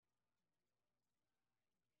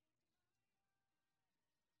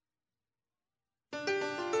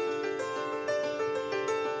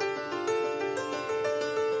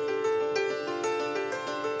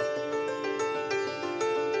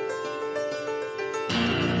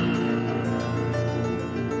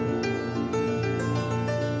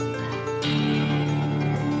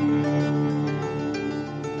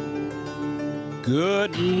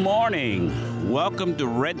Good morning. Welcome to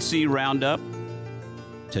Red Sea Roundup.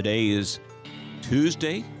 Today is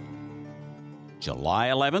Tuesday, July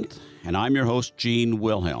 11th, and I'm your host, Gene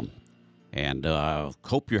Wilhelm. And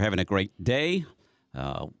hope you're having a great day.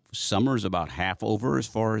 Summer's about half over as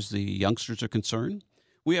far as the youngsters are concerned.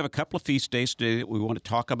 We have a couple of feast days today that we want to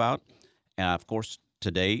talk about. Of course,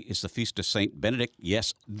 today is the Feast of St. Benedict.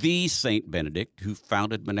 Yes, the St. Benedict, who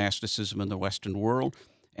founded monasticism in the Western world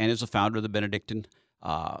and is the founder of the Benedictine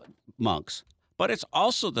monks. But it's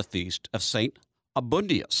also the feast of St.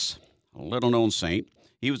 Abundius, a little-known saint.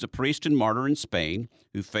 He was a priest and martyr in Spain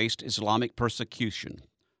who faced Islamic persecution.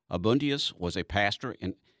 Abundius was a pastor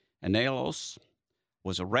in Anelos,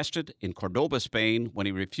 was arrested in Cordoba, Spain, when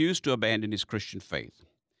he refused to abandon his Christian faith.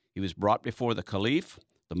 He was brought before the Caliph,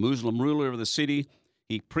 the Muslim ruler of the city.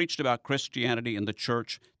 He preached about Christianity in the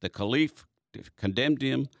church. The Caliph condemned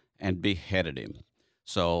him and beheaded him.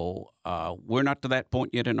 So we're not to that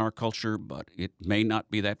point yet in our culture, but it may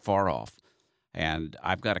not be that far off. And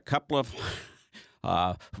I've got a couple of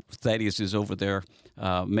Thaddeus is over there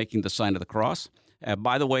making the sign of the cross.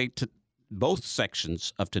 By the way, both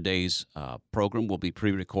sections of today's program will be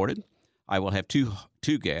pre-recorded. I will have two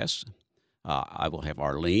guests. I will have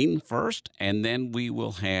Arlene first, and then we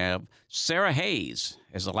will have Sarah Hayes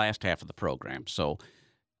as the last half of the program. So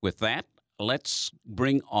with that, let's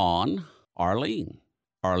bring on Arlene.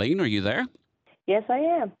 Arlene, are you there? Yes, I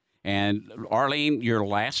am. And Arlene, your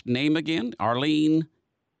last name again? Arlene?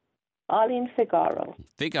 Arlene Figaro.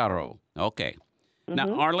 Figaro. Okay. Mm-hmm.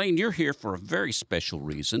 Now, Arlene, you're here for a very special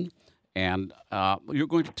reason, and you're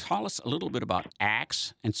going to tell us a little bit about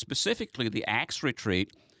Acts, and specifically the Acts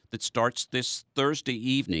retreat that starts this Thursday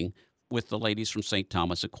evening with the ladies from St.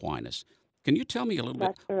 Thomas Aquinas. Can you tell me a little bit?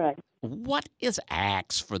 That's correct. What is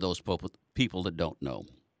Acts for those people that don't know?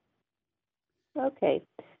 Okay.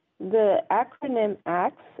 The acronym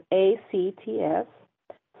ACTS, A-C-T-S,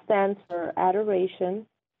 stands for Adoration,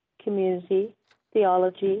 Community,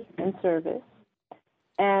 Theology, and Service.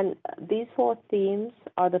 And these four themes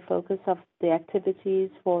are the focus of the activities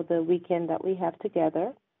for the weekend that we have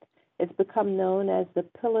together. It's become known as the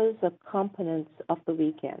pillars or components of the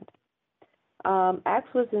weekend.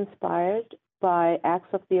 Acts was inspired by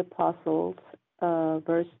Acts of the Apostles,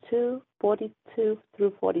 verse 2, 42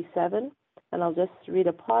 through 47. And I'll just read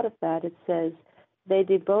a part of that. It says, "They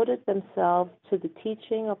devoted themselves to the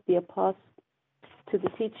teaching of the apostles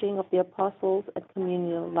and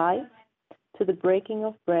communal life, to the breaking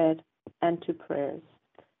of bread, and to prayers."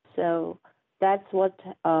 So that's what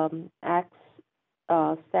Acts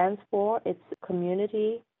stands for. It's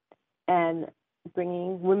community and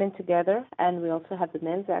bringing women together. And we also have the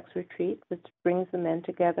Men's Acts Retreat, which brings the men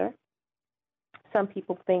together. Some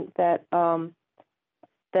people think that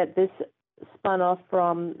that this spun off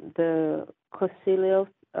from the Concilio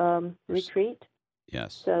retreat.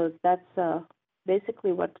 Yes. So that's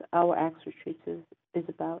basically what our Acts retreat is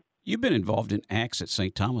about. You've been involved in Acts at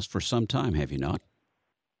St. Thomas for some time, have you not?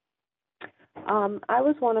 I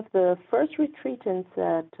was one of the first retreatants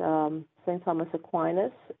at St. Thomas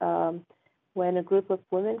Aquinas when a group of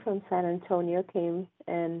women from San Antonio came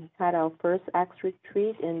and had our first Acts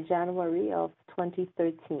retreat in January of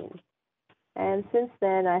 2013. And since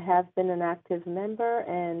then, I have been an active member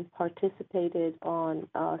and participated on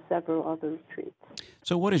several other retreats.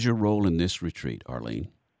 So what is your role in this retreat, Arlene?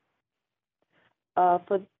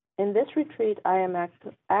 In this retreat, I am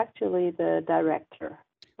actually the director.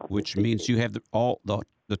 Which means you have the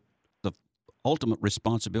ultimate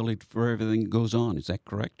responsibility for everything that goes on. Is that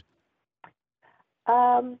correct?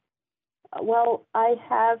 Well,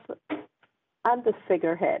 I'm the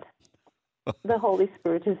figurehead. The Holy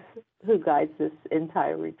Spirit is who guides this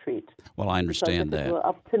entire retreat. Well, I understand that. If it were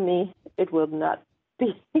up to me, it would not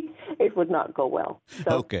go well.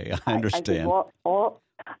 So okay, I understand.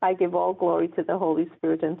 I give all glory to the Holy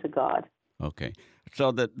Spirit and to God. Okay.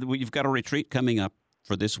 So you've got a retreat coming up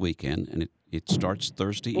for this weekend, and it starts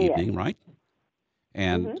Thursday evening, right?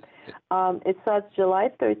 And it starts July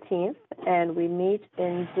 13th, and we meet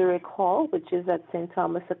in Zurich Hall, which is at St.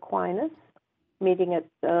 Thomas Aquinas, meeting at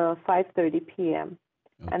 5:30 p.m.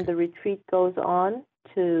 Okay. And the retreat goes on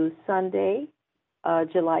to Sunday,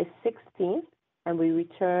 July 16th, and we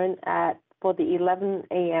return for the 11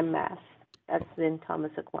 a.m. Mass at St.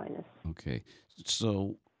 Thomas Aquinas. Okay.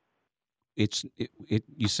 So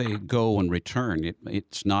you say go and return.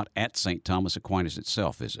 It's not at St. Thomas Aquinas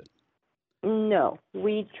itself, is it? No.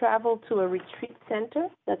 We travel to a retreat center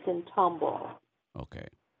that's in Tomball. Okay.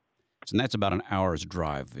 And that's about an hour's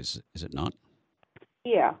drive, is it not?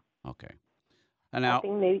 Yeah. Okay. And I now,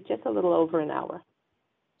 think maybe just a little over an hour.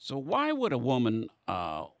 so why would a woman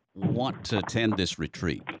want to attend this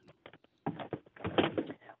retreat?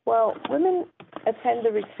 Well, women attend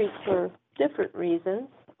the retreat for different reasons.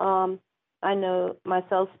 I know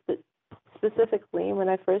myself specifically, when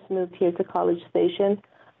I first moved here to College Station,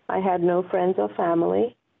 I had no friends or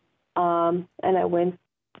family, and I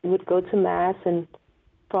would go to Mass, and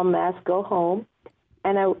from Mass go home,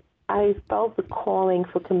 and I felt the calling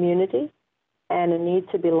for community and a need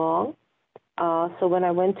to belong. So when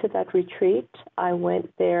I went to that retreat, I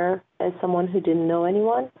went there as someone who didn't know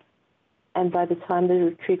anyone, and by the time the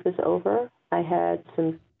retreat was over, I had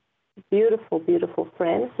some beautiful, beautiful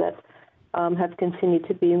friends that have continued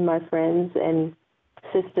to be my friends and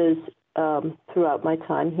sisters throughout my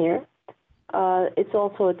time here. It's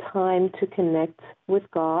also a time to connect with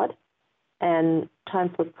God and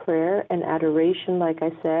time for prayer and adoration, like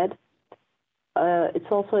I said.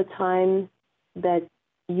 It's also a time that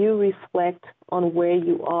you reflect on where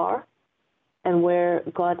you are and where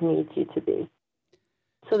God needs you to be.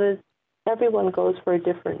 So everyone goes for a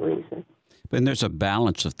different reason. And there's a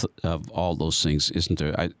balance of all those things, isn't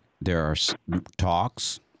there? There are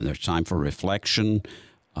talks, and there's time for reflection,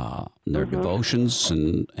 and there are devotions,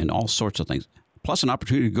 and all sorts of things. Plus an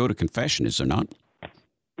opportunity to go to confession, is there not?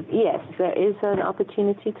 Yes, there is an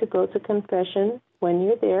opportunity to go to confession when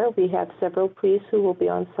you're there. We have several priests who will be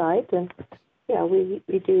on site, and yeah, we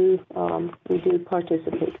do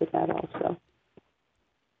participate with that also.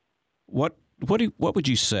 What would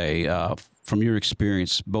you say from your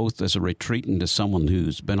experience, both as a retreatant as someone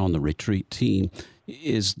who's been on the retreat team,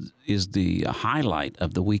 is the highlight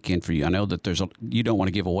of the weekend for you? I know that you don't want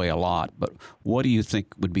to give away a lot, but what do you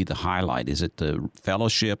think would be the highlight? Is it the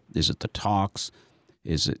fellowship? Is it the talks?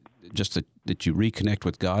 Is it just that you reconnect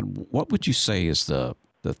with God? What would you say is the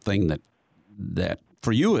thing that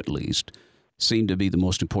for you at least seemed to be the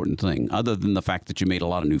most important thing, other than the fact that you made a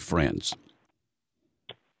lot of new friends?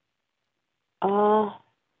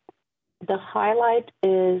 The highlight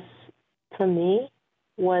is, for me,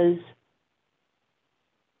 was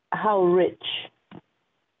how rich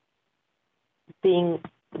being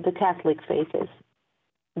the Catholic faith is.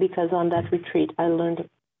 Because on that retreat, I learned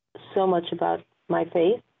so much about my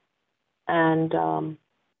faith, and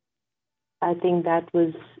I think that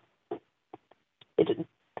was it.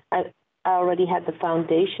 I already had the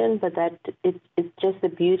foundation, but it's just the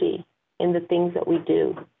beauty in the things that we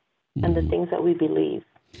do and the things that we believe.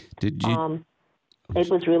 Did you? It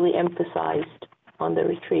was really emphasized on the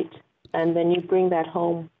retreat, and then you bring that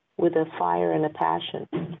home with a fire and a passion.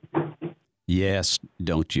 Yes,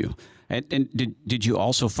 don't you? And did you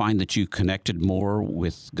also find that you connected more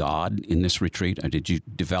with God in this retreat? Or did you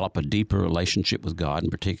develop a deeper relationship with God, in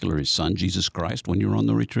particular His Son, Jesus Christ, when you were on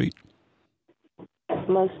the retreat?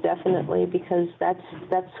 Most definitely, because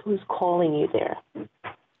that's who's calling you there.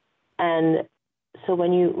 And so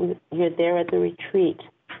when you're there at the retreat,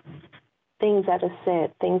 things that are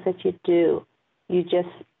said, things that you do, you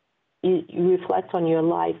reflect on your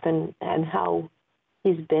life and how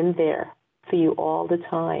He's been there for you all the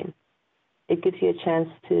time. It gives you a chance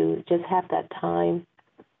to just have that time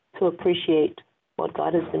to appreciate what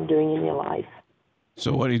God has been doing in your life.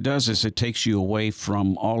 So what He does is it takes you away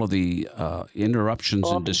from all of the interruptions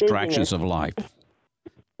and distractions of life.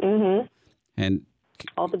 Mm-hmm. And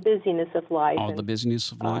all the busyness of life. The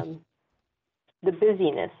busyness of life? The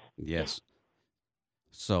busyness. Yes.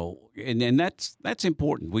 So, and that's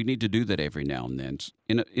important. We need to do that every now and then.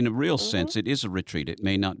 In a real sense, it is a retreat. It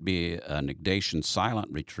may not be an Ignatian silent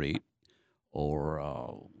retreat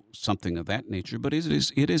or something of that nature, but it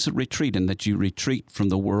is a retreat in that you retreat from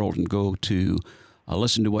the world and go to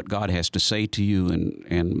listen to what God has to say to you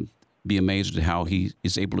and be amazed at how He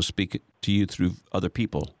is able to speak to you through other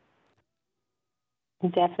people.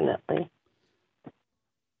 Definitely.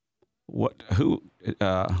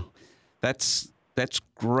 That's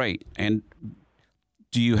great. And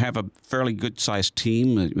do you have a fairly good-sized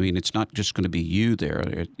team? I mean, it's not just going to be you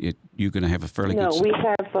there. You're going to have a fairly good. No,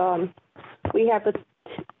 we have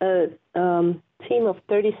a team of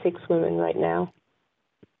 36 women right now.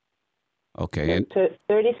 Okay. And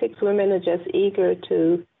 36 women are just eager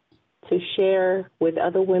to share with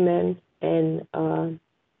other women and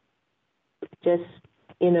just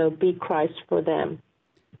be Christ for them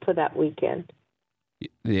for that weekend.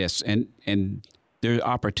 Yes, and there are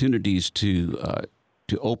opportunities to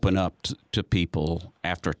open up to people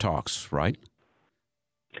after talks, right?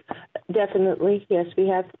 Definitely, yes. We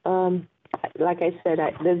have, like I said,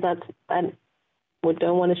 there's not we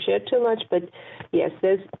don't want to share too much, but yes,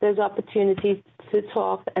 there's opportunities to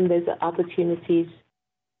talk, and there's opportunities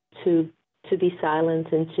to be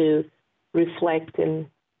silent and to reflect and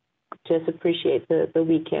just appreciate the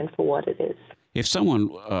weekend for what it is. If someone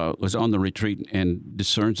was on the retreat and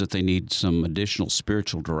discerns that they need some additional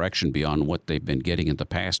spiritual direction beyond what they've been getting in the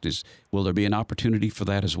past, will there be an opportunity for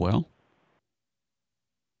that as well?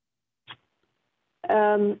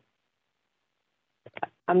 I'm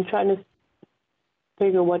trying to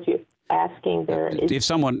figure what you're asking there.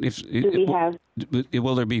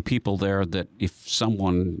 Will there be people there that if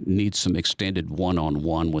someone needs some extended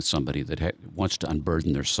one-on-one with somebody that wants to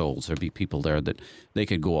unburden their souls, there'll be people there that they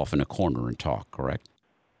could go off in a corner and talk, correct?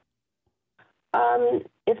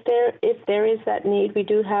 If there is that need, we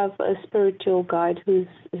do have a spiritual guide who's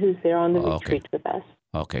there on the retreat with us.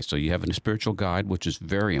 Okay, so you have a spiritual guide, which is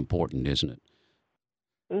very important, isn't it?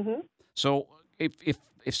 Mm-hmm. So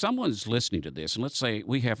if someone's listening to this, and let's say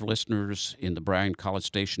we have listeners in the Bryan College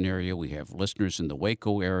Station area, we have listeners in the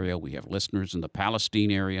Waco area, we have listeners in the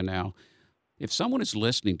Palestine area now. If someone is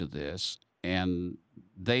listening to this and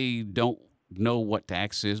they don't know what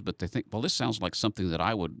tax is, but they think, well, this sounds like something that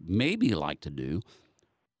I would maybe like to do,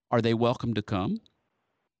 are they welcome to come?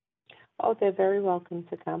 Oh, they're very welcome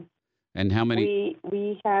to come. And how many?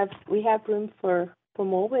 We have room for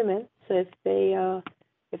more women. So if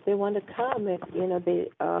they want to come,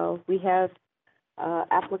 we have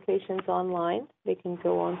applications online. They can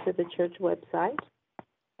go onto the church website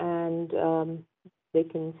and they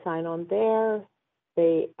can sign on there.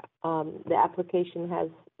 The application has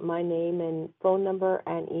my name and phone number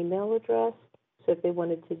and email address. So if they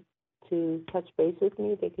wanted to touch base with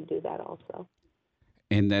me, they could do that also.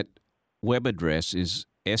 And that web address is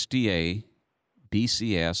sdabcs.org,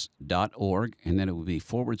 and then it would be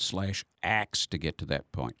 /ACTS to get to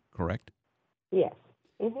that point, correct? Yes.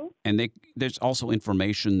 Mm-hmm. And there's also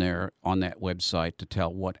information there on that website to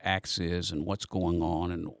tell what ACTS is and what's going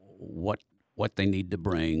on and what they need to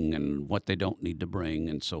bring and what they don't need to bring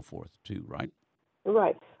and so forth too, right?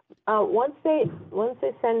 Right. Once they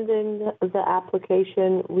send in the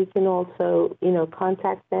application, we can also,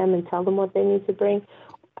 contact them and tell them what they need to bring.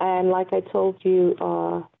 And like I told you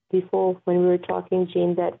before when we were talking,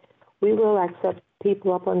 Jean, that we will accept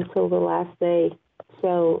people up until the last day.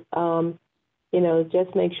 So,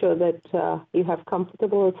 just make sure that you have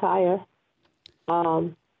comfortable attire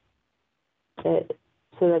so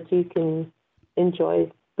that you can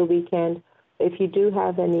enjoy the weekend. If you do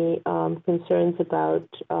have any concerns about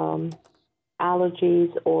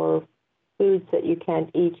allergies or foods that you can't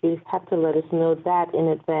eat, you have to let us know that in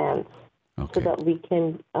advance so that we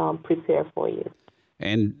can prepare for you.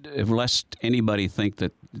 And lest anybody think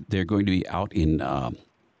that they're going to be out in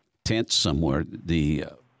tents somewhere, the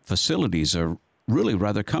facilities are really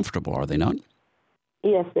rather comfortable, are they not?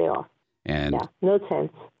 Yes, they are. And no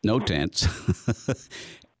tents. No tents.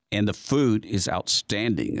 And the food is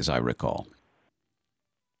outstanding, as I recall.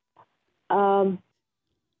 I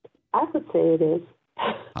would say it is.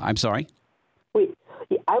 I'm sorry?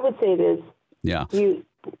 I would say it is. Yeah.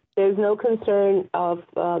 There's no concern of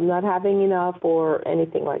not having enough or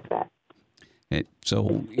anything like that. It's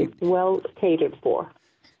well catered for.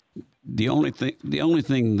 The only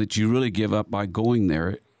thing that you really give up by going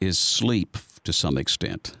there is sleep to some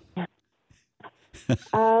extent.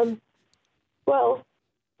 Well,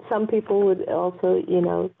 some people would also,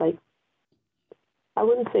 I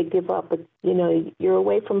wouldn't say give up, but, you're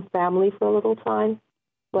away from family for a little time,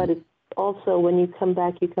 but it's also when you come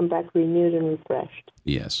back renewed and refreshed.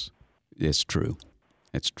 Yes, it's true.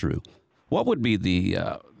 It's true. What would be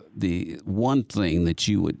the one thing that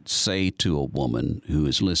you would say to a woman who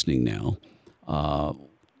is listening now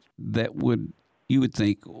that you would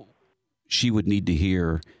think she would need to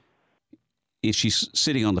hear if she's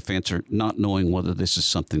sitting on the fence or not knowing whether this is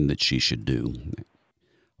something that she should do?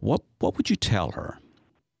 What would you tell her?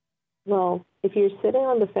 Well, if you're sitting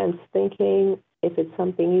on the fence thinking if it's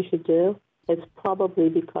something you should do, it's probably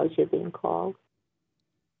because you're being called.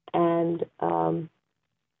 And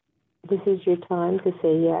this is your time to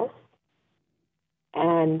say yes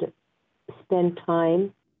and spend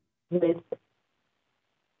time with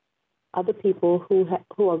other people who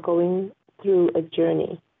are going through a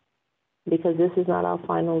journey, because this is not our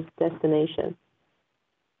final destination.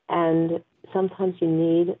 And sometimes you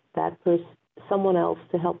need that someone else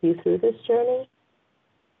to help you through this journey.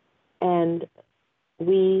 And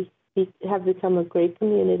we have become a great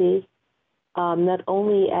community, not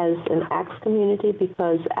only as an ACTS community,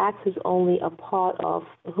 because ACTS is only a part of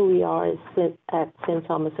who we are at St.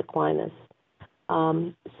 Thomas Aquinas.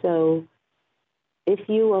 So if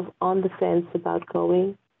you are on the fence about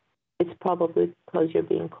going, it's probably because you're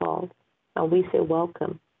being called. And we say,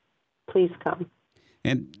 welcome. Please come.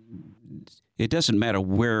 And it doesn't matter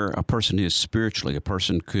where a person is spiritually. A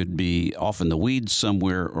person could be off in the weeds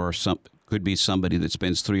somewhere, or could be somebody that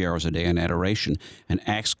spends 3 hours a day in adoration, and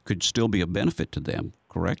Acts could still be a benefit to them,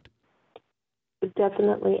 correct?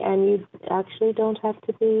 Definitely. And you actually don't have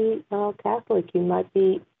to be Catholic. You might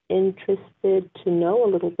be interested to know a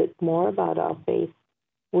little bit more about our faith.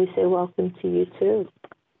 We say welcome to you, too.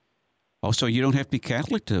 Oh, so you don't have to be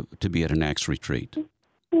Catholic to be at an Acts retreat?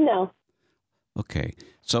 No. Okay.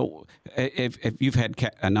 So if you've had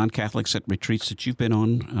non-Catholics at retreats that you've been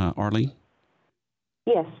on, Arlene?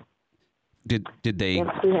 Yes. Did they? Yes,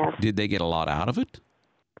 we have. Did they get a lot out of it?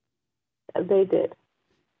 They did.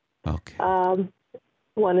 Okay.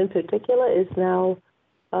 One in particular is now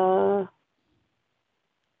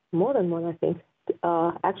more than one, I think,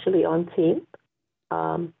 actually on team.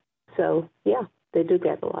 So yeah, they do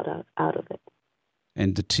get a lot out of it.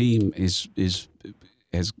 And the team has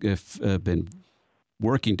been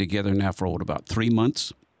working together now for about 3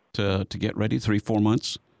 months to get ready. 4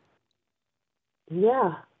 months.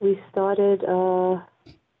 Yeah, we started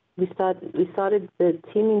the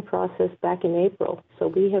teaming process back in April. So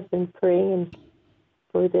we have been praying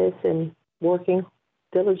for this and working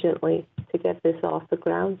diligently to get this off the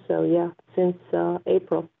ground. So yeah, since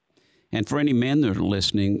April. And for any men that are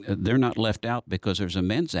listening, they're not left out because there's a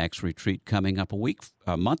men's Acts retreat coming up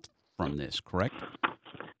a month from this, correct?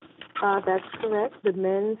 That's correct. The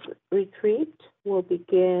men's retreat will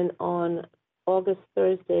begin on August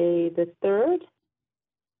Thursday the 3rd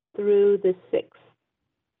through the 6th.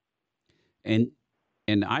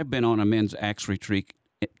 And I've been on a men's Acts retreat,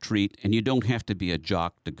 and you don't have to be a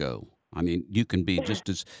jock to go. I mean, you can be just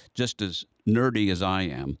as nerdy as I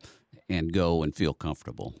am and go and feel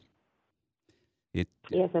comfortable.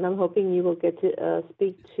 Yes, and I'm hoping you will get to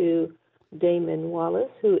speak to Damon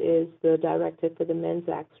Wallace, who is the director for the Men's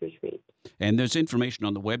Acts Retreat. And there's information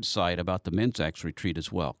on the website about the Men's Acts Retreat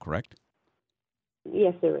as well, correct?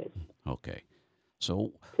 Yes, there is. Okay.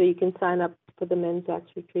 So you can sign up for the Men's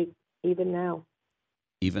Acts Retreat even now.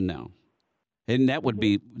 Even now. And that would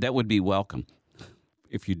be welcome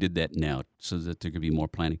if you did that now, so that there could be more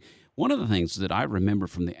planning. One of the things that I remember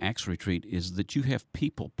from the Acts Retreat is that you have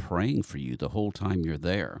people praying for you the whole time you're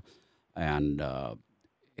there, and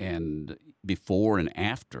before and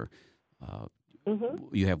after.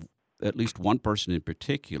 You have at least one person in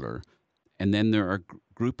particular, and then there are a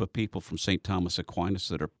group of people from St. Thomas Aquinas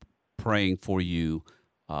that are praying for you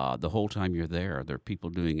the whole time you're there. There are people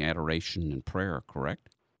doing adoration and prayer, correct?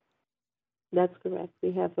 That's correct.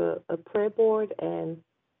 We have a prayer board, and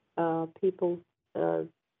people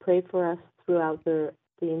pray for us throughout the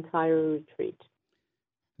entire retreat.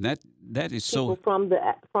 That is people so from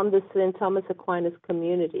the St. Thomas Aquinas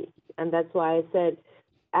community, and that's why I said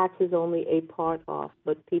Acts is only a part of.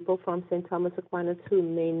 But people from St. Thomas Aquinas who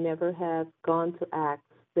may never have gone to Acts,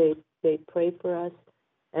 they pray for us.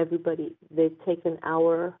 Everybody, they take an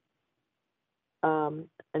hour from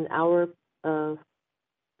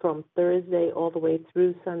Thursday all the way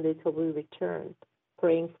through Sunday till we return,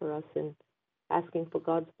 praying for us and asking for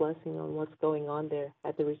God's blessing on what's going on there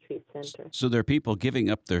at the retreat center. So there are people giving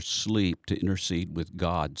up their sleep to intercede with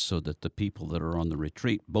God so that the people that are on the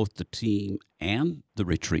retreat, both the team and the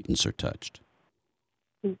retreatants, are touched.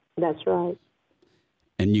 That's right.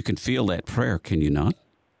 And you can feel that prayer, can you not?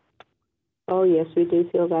 Oh, yes, we do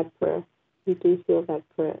feel that prayer. We do feel that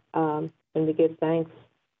prayer. And we give thanks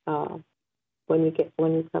when we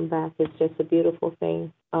come back. It's just a beautiful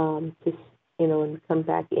thing and come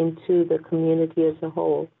back into the community as a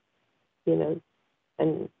whole, and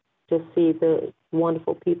just see the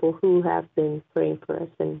wonderful people who have been praying for us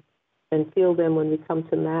and feel them when we come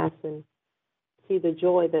to Mass and see the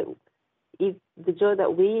joy that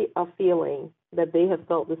we are feeling, that they have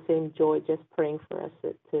felt the same joy just praying for us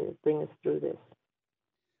to bring us through this.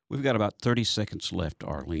 We've got about 30 seconds left,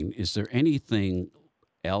 Arlene. Is there anything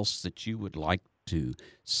else that you would like to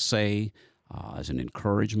say as an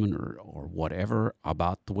encouragement or whatever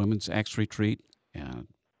about the Women's Acts Retreat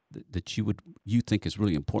that you think is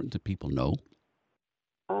really important that people know?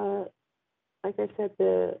 Like I said,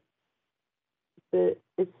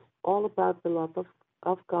 it's all about the love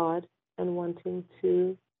of God and wanting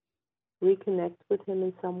to reconnect with Him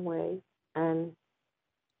in some way. And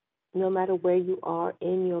no matter where you are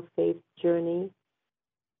in your faith journey,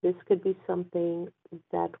 this could be something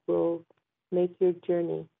that will make your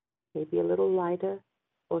journey maybe a little lighter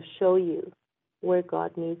or show you where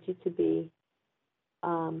God needs you to be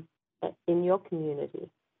in your community.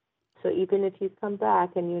 So even if you come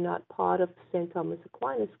back and you're not part of St. Thomas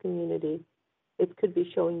Aquinas community, it could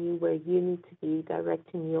be showing you where you need to be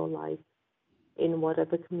directing your life in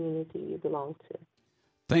whatever community you belong to.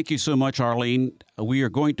 Thank you so much, Arlene. We are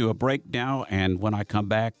going to a break now, and when I come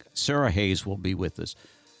back, Sarah Hayes will be with us.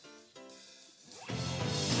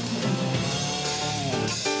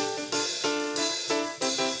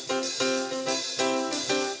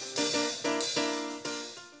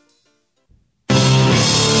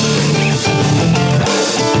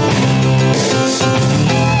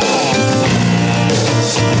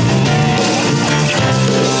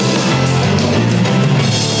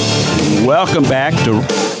 Welcome back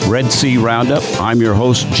to Red Sea Roundup. I'm your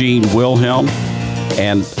host, Gene Wilhelm,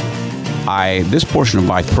 and this portion of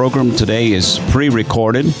my program today is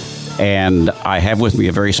pre-recorded, and I have with me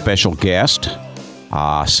a very special guest,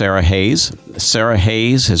 Sarah Hayes. Sarah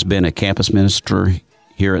Hayes has been a campus minister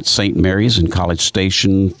here at St. Mary's in College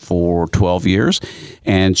Station for 12 years,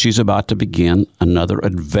 and she's about to begin another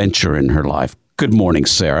adventure in her life. Good morning,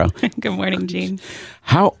 Sarah. Good morning, Gene.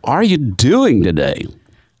 How are you doing today?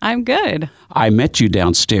 I'm good. I met you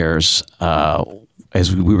downstairs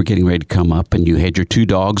as we were getting ready to come up, and you had your two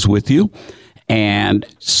dogs with you. And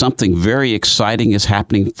something very exciting is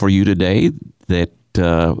happening for you today that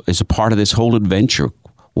is a part of this whole adventure.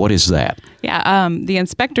 What is that? Yeah, the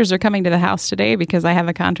inspectors are coming to the house today because I have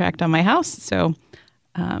a contract on my house. So,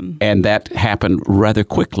 and that happened rather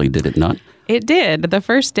quickly, did it not? It did. The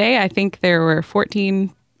first day, I think there were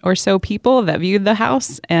 14 or so people that viewed the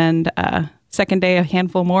house, and second day, a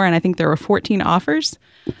handful more, and I think there were 14 offers.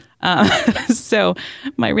 So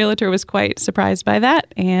my realtor was quite surprised by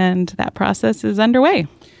that, and that process is underway.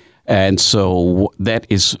 And so that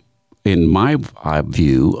is, in my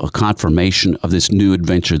view, a confirmation of this new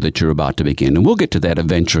adventure that you're about to begin. And we'll get to that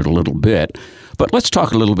adventure in a little bit. But let's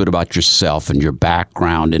talk a little bit about yourself and your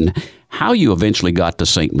background and how you eventually got to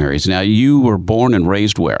St. Mary's. Now, you were born and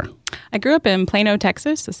raised where? I grew up in Plano,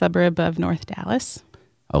 Texas, a suburb of North Dallas.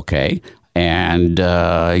 Okay. And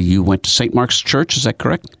you went to St. Mark's Church, is that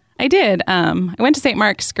correct? I did. I went to St.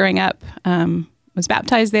 Mark's growing up, was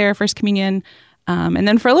baptized there, First Communion. And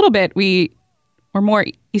then for a little bit, we were more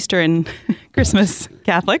Easter and Christmas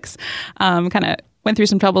Catholics. Kind of went through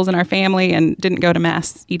some troubles in our family and didn't go to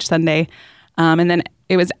Mass each Sunday. And then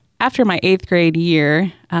it was after my 8th grade year,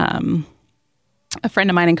 a friend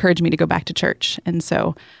of mine encouraged me to go back to church. And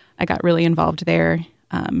so I got really involved there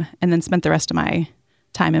and then spent the rest of my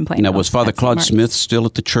time in Plano. Now, was Father Claude Smith still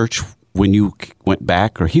at the church when you went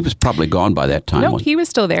back, or he was probably gone by that time? No, he was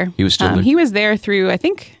still there. He was still there? He was there through, I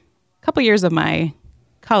think, a couple years of my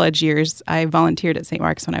college years. I volunteered at St.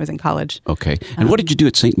 Mark's when I was in college. Okay. And what did you do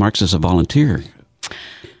at St. Mark's as a volunteer?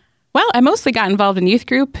 Well, I mostly got involved in youth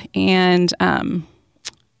group, and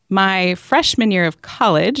my freshman year of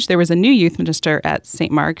college, there was a new youth minister at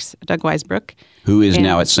St. Mark's, Doug Weisbrook. Who is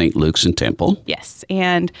now at St. Luke's in Temple. Yes,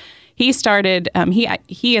 and he started,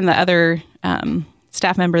 he and the other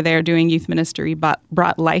staff member there doing youth ministry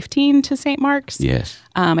brought Life Teen to St. Mark's. Yes.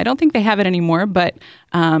 I don't think they have it anymore, but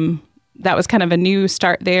that was kind of a new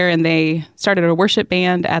start there, and they started a worship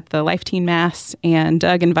band at the Life Teen Mass, and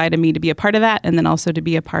Doug invited me to be a part of that, and then also to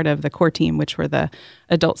be a part of the core team, which were the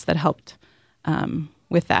adults that helped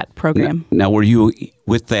with that program. Now, were you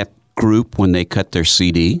with that group when they cut their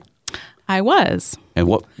CD? I was. And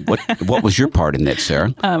what was your part in that,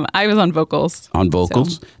 Sarah? I was on vocals. On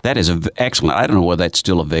vocals? So. That is excellent. I don't know whether that's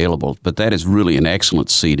still available, but that is really an excellent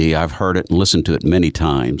CD. I've heard it and listened to it many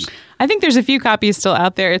times. I think there's a few copies still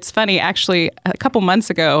out there. It's funny, actually, a couple months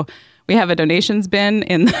ago, we have a donations bin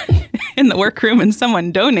in the workroom, and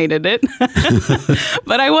someone donated it.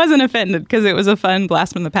 But I wasn't offended because it was a fun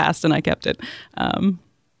blast from the past, and I kept it.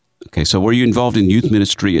 Okay, so were you involved in youth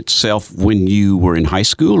ministry itself when you were in high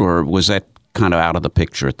school, or was that kind of out of the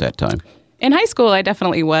picture at that time? In high school, I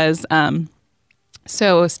definitely was.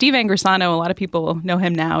 So Steve Angrisano, a lot of people know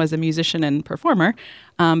him now as a musician and performer,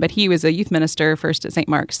 but he was a youth minister first at St.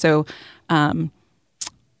 Mark's. So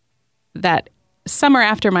that summer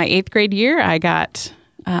after my 8th grade year, I got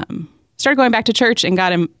started going back to church and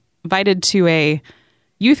got invited to a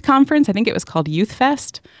youth conference. I think it was called Youth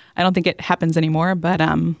Fest. I don't think it happens anymore, but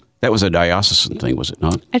that was a diocesan thing, was it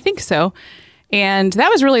not? I think so. And that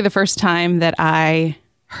was really the first time that I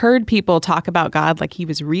heard people talk about God like he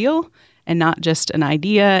was real and not just an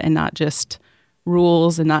idea and not just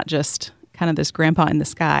rules and not just kind of this grandpa in the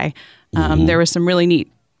sky. There were some really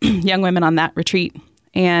neat young women on that retreat.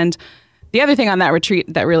 And the other thing on that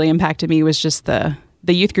retreat that really impacted me was just the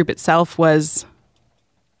youth group itself was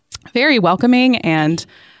very welcoming. And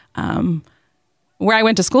where I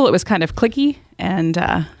went to school, it was kind of cliquey. And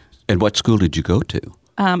what school did you go to?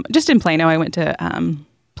 Just in Plano. I went to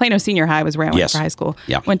Plano Senior High was where I went Yes. for high school.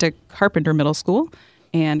 Yeah. Went to Carpenter Middle School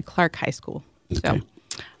and Clark High School. Okay.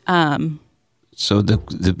 So, So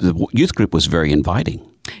the youth group was very inviting.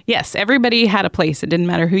 yes, everybody had a place. It didn't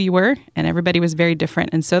matter who you were, and everybody was very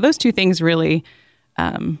different. And so those two things really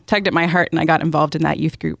tugged at my heart, and I got involved in that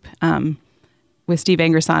youth group with Steve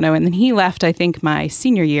Angersano. And then he left, I think, my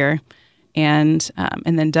senior year, and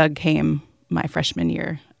then Doug came my freshman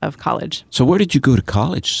year of college. So where did you go to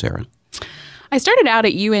college, Sarah? I started out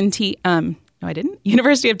at UNT. No, I didn't.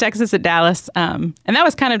 University of Texas at Dallas. And that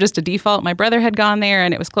was kind of just a default. My brother had gone there,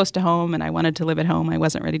 and it was close to home, and I wanted to live at home. I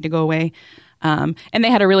wasn't ready to go away. And they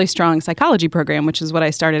had a really strong psychology program, which is what I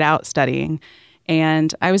started out studying.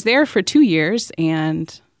 And I was there for 2 years,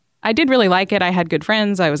 and I did really like it. I had good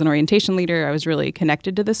friends. I was an orientation leader. I was really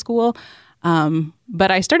connected to the school.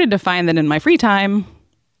 But I started to find that in my free time,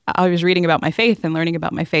 I was reading about my faith and learning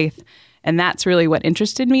about my faith. And that's really what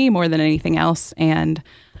interested me more than anything else. And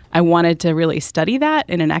I wanted to really study that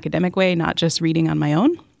in an academic way, not just reading on my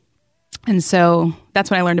own. And so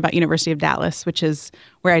that's when I learned about University of Dallas, which is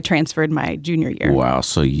where I transferred my junior year. Wow.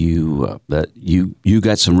 So you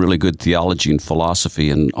got some really good theology and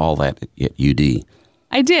philosophy and all that at UD.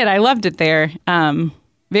 I did. I loved it there.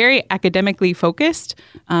 Very academically focused,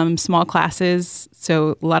 small classes,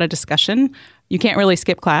 so a lot of discussion. You can't really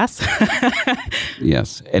skip class.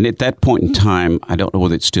 Yes. And at that point in time, I don't know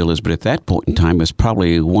whether it still is, but at that point in time, it was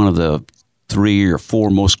probably one of the 3 or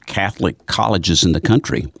 4 most Catholic colleges in the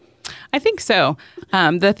country. I think so.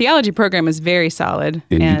 The theology program is very solid.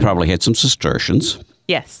 And you probably had some Cistercians,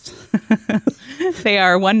 Yes. They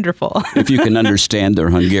are wonderful. if you can understand their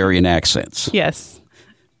Hungarian accents. Yes.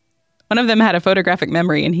 One of them had a photographic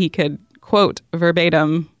memory, and he could quote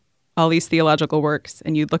verbatim all these theological works,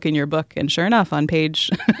 and you'd look in your book, and sure enough, on page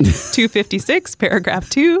 256, paragraph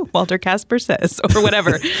 2, Walter Casper says, or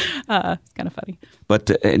whatever. It's kind of funny. But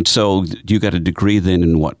and so you got a degree then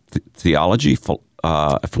in what? Theology from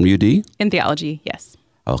UD? In theology, yes.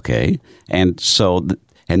 Okay. And so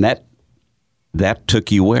that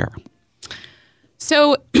took you where?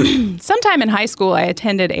 So sometime in high school, I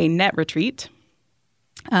attended a NET retreat,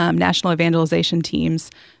 National Evangelization Teams.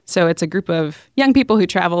 So it's a group of young people who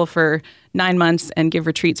travel for 9 months and give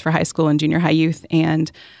retreats for high school and junior high youth.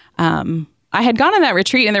 And I had gone on that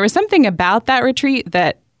retreat, and there was something about that retreat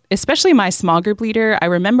that, especially my small group leader, I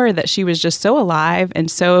remember that she was just so alive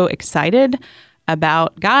and so excited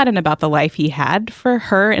about God and about the life he had for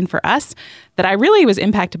her and for us that I really was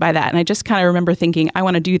impacted by that. And I just kind of remember thinking, I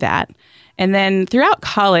want to do that. And then throughout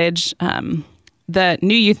college, the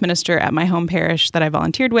new youth minister at my home parish that I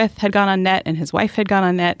volunteered with had gone on NET, and his wife had gone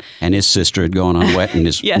on NET. And his sister had gone on WET, and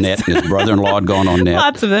his Yes. NET, and his brother-in-law had gone on NET.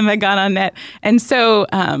 Lots of them had gone on NET. And so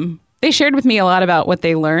they shared with me a lot about what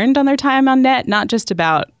they learned on their time on NET, not just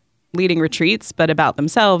about leading retreats, but about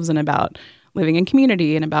themselves and about living in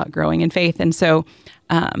community and about growing in faith. And so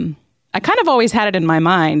I kind of always had it in my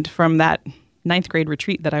mind from that 9th grade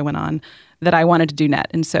retreat that I went on that I wanted to do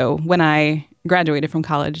NET. And so when I graduated from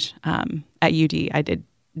college at UD, I did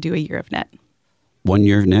do a year of NET. 1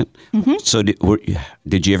 year of NET? Mm-hmm. So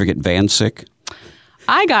did you ever get van sick?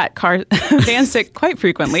 I got van sick quite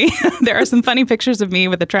frequently. There are some funny pictures of me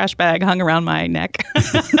with a trash bag hung around my neck.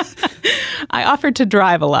 I offered to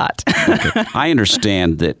drive a lot. Okay. I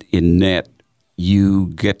understand that in NET, you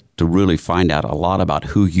get to really find out a lot about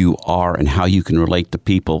who you are and how you can relate to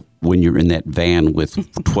people when you're in that van with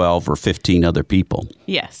 12 or 15 other people.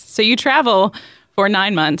 Yes. So you travel for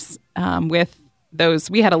 9 months with those.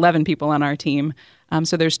 We had 11 people on our team.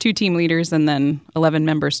 So there's 2 team leaders and then 11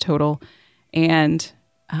 members total. And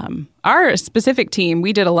our specific team,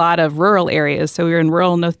 we did a lot of rural areas. So we were in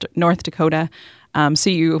rural North Dakota. So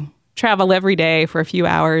you travel every day for a few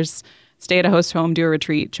hours, stay at a host home, do a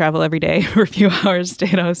retreat, travel every day for a few hours, stay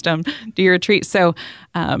at a host home, do your retreat. So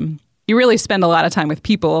you really spend a lot of time with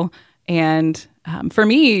people. And for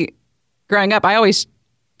me, growing up, I always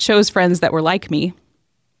chose friends that were like me.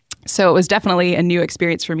 So it was definitely a new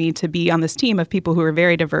experience for me to be on this team of people who are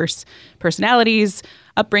very diverse personalities,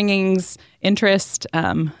 upbringings, interest,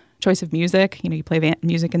 choice of music. You know, you play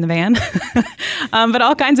music in the van, but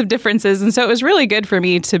all kinds of differences. And so it was really good for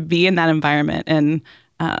me to be in that environment and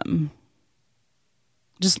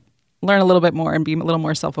just learn a little bit more and be a little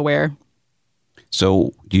more self-aware.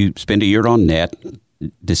 So you spent a year on NET,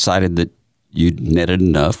 decided that you'd netted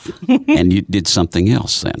enough, and you did something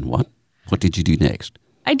else then. What did you do next?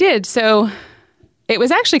 I did. So it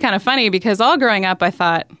was actually kind of funny because all growing up, I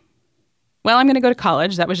thought, well, I'm going to go to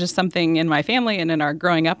college. That was just something in my family and in our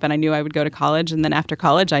growing up, and I knew I would go to college. And then after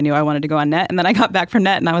college, I knew I wanted to go on NET. And then I got back from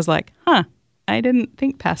NET, and I was like, I didn't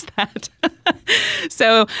think past that.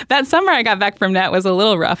 So that summer I got back from NET was a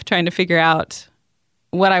little rough trying to figure out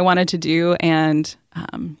what I wanted to do. And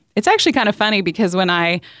it's actually kind of funny because when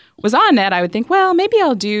I was on NET, I would think, well, maybe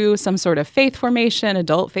I'll do some sort of faith formation,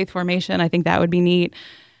 adult faith formation. I think that would be neat.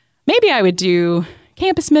 Maybe I would do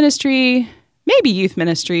campus ministry, maybe youth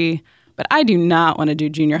ministry, but I do not want to do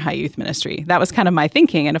junior high youth ministry. That was kind of my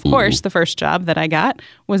thinking. And of course, the first job that I got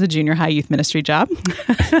was a junior high youth ministry job.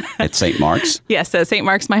 At St. Mark's? Yes, at St.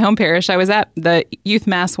 Mark's, my home parish. I was at the youth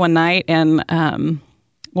mass one night, and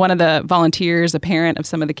one of the volunteers, a parent of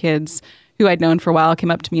some of the kids who I'd known for a while, came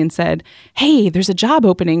up to me and said, hey, there's a job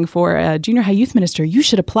opening for a junior high youth minister. You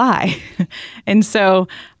should apply. And so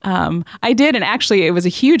I did, and actually it was a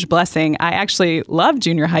huge blessing. I actually loved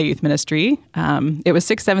junior high youth ministry. It was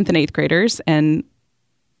 6th, 7th, and 8th graders, and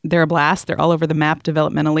they're a blast. They're all over the map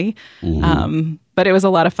developmentally. But it was a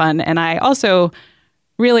lot of fun. And I also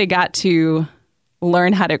really got to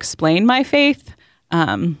learn how to explain my faith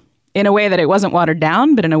in a way that it wasn't watered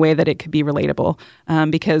down, but in a way that it could be relatable,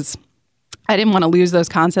 because I didn't want to lose those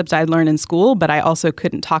concepts I'd learned in school, but I also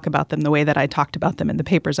couldn't talk about them the way that I talked about them in the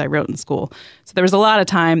papers I wrote in school. So there was a lot of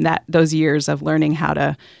time those years of learning how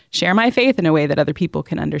to share my faith in a way that other people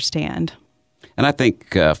can understand. And I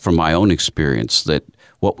think from my own experience that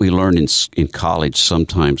what we learn in college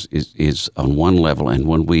sometimes is on one level, and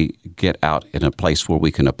when we get out in a place where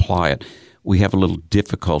we can apply it, we have a little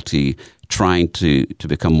difficulty trying to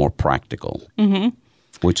become more practical,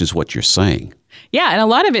 which is what you're saying. Yeah, and a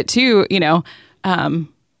lot of it too,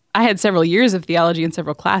 I had several years of theology and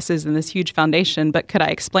several classes in this huge foundation, but could I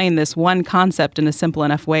explain this one concept in a simple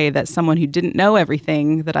enough way that someone who didn't know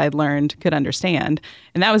everything that I'd learned could understand?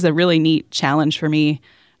 And that was a really neat challenge for me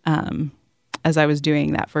as I was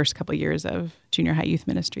doing that first couple of years of junior high youth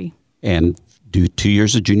ministry. And do 2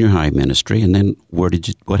 years of junior high ministry, and then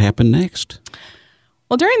what happened next?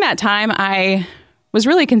 Well, during that time, I was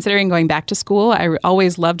really considering going back to school. I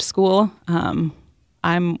always loved school.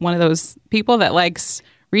 I'm one of those people that likes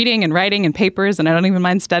reading and writing and papers, and I don't even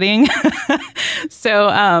mind studying. So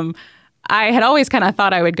I had always kind of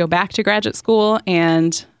thought I would go back to graduate school,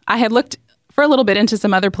 and I had looked for a little bit into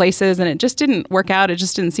some other places, and it just didn't work out. It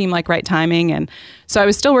just didn't seem like right timing. And so I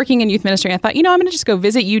was still working in youth ministry. I thought, I'm going to just go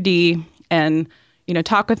visit UD and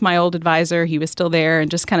talk with my old advisor. He was still there, and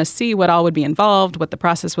just kind of see what all would be involved, what the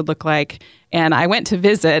process would look like. And I went to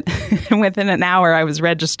visit, and within an hour I was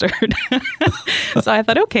registered. So I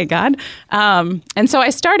thought, okay, God. And so I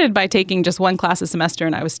started by taking just one class a semester,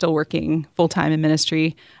 and I was still working full-time in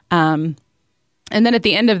ministry. And then at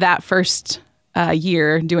the end of that first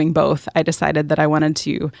year doing both, I decided that I wanted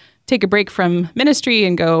to take a break from ministry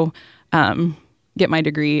and go get my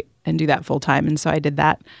degree and do that full-time. And so I did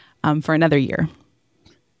that for another year.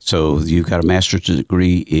 So you got a master's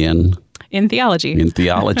degree in theology. In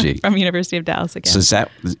theology. From University of Dallas again. So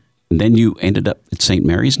then you ended up at St.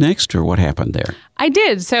 Mary's next, or what happened there? I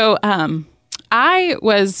did. So I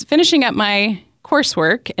was finishing up my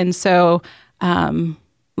coursework, and so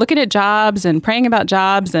looking at jobs and praying about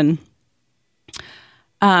jobs. And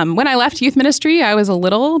when I left youth ministry, I was a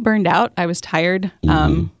little burned out. I was tired.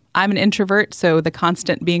 I'm an introvert, so the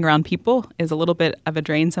constant being around people is a little bit of a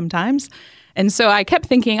drain sometimes. And so I kept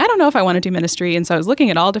thinking, I don't know if I want to do ministry. And so I was looking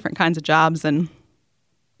at all different kinds of jobs. And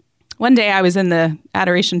one day I was in the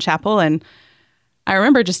Adoration Chapel, and I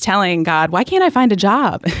remember just telling God, why can't I find a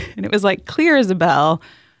job? And it was like clear as a bell,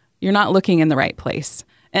 you're not looking in the right place.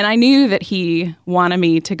 And I knew that he wanted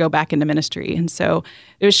me to go back into ministry. And so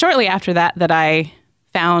it was shortly after that I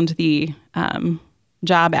found the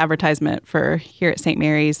job advertisement for here at St.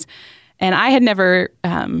 Mary's. And I had never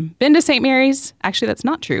been to St. Mary's. Actually, that's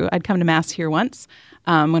not true. I'd come to Mass here once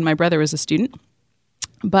when my brother was a student.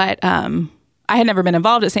 But I had never been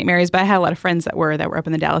involved at St. Mary's, but I had a lot of friends that were up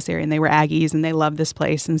in the Dallas area, and they were Aggies, and they loved this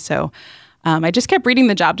place. And so I just kept reading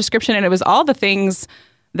the job description, and it was all the things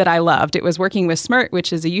that I loved. It was working with SMIRT,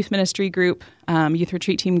 which is a youth ministry group, youth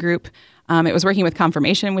retreat team group. It was working with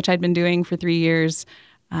Confirmation, which I'd been doing for 3 years.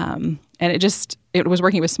 And it was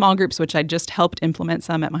working with small groups, which I just helped implement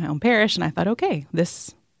some at my home parish. And I thought, okay,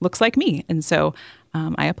 this looks like me. And so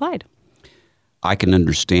I applied. I can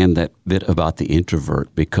understand that bit about the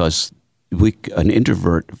introvert, because an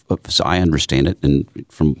introvert, so I understand it, and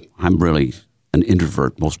I'm really an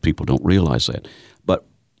introvert. Most people don't realize that. But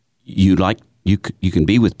you can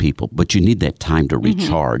be with people, but you need that time to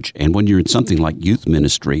recharge. And when you're in something like youth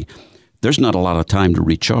ministry, there's not a lot of time to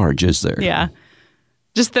recharge, is there? Yeah.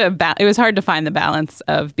 Just it was hard to find the balance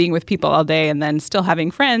of being with people all day and then still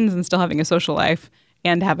having friends and still having a social life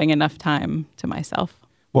and having enough time to myself.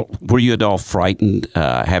 Well, were you at all frightened,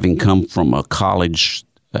 having come from a college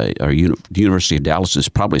the University of Dallas is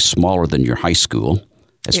probably smaller than your high school,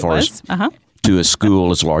 as far as to a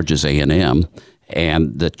school as large as A&M,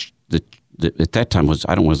 and the at that time was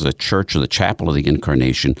the church or the chapel of the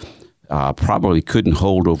Incarnation probably couldn't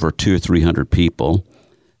hold over 200 or 300 people.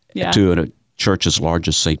 Yeah. To a church as large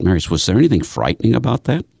as St. Mary's. Was there anything frightening about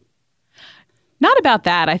that? Not about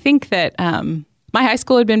that. I think that my high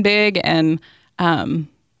school had been big, and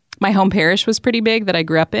my home parish was pretty big that I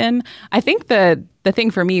grew up in. I think the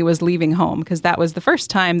thing for me was leaving home, because that was the first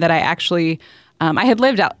time that I actually I had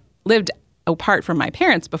lived apart from my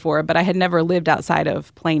parents before, but I had never lived outside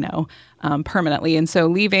of Plano permanently. And so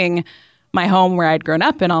leaving my home where I'd grown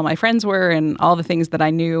up and all my friends were and all the things that I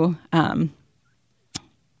knew,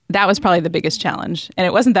 that was probably the biggest challenge. And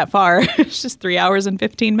it wasn't that far. It's just 3 hours and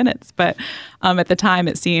 15 minutes. But at the time,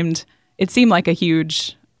 it seemed like a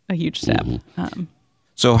huge step. Mm-hmm.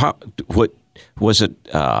 So what was it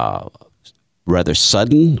rather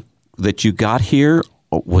sudden that you got here?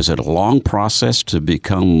 Or was it a long process to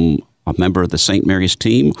become a member of the St. Mary's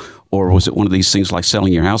team? Or was it one of these things like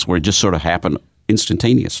selling your house where it just sort of happened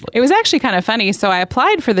instantaneously? It was actually kind of funny. So I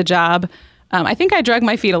applied for the job. I think I dragged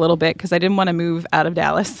my feet a little bit because I didn't want to move out of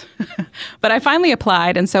Dallas. But I finally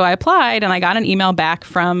applied. And so I applied, and I got an email back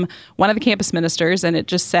from one of the campus ministers, and it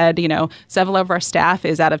just said, several of our staff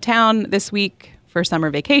is out of town this week for summer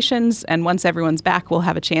vacations. And once everyone's back, we'll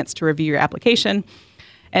have a chance to review your application.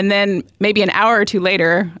 And then maybe an hour or two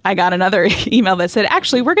later, I got another email that said,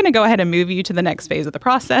 actually, we're going to go ahead and move you to the next phase of the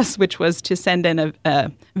process, which was to send in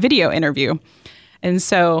a video interview. And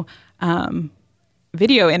so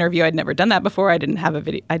video interview, I'd never done that before. I didn't have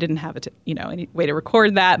any way to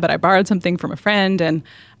record that, but I borrowed something from a friend,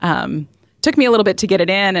 and took me a little bit to get it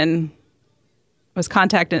in, and was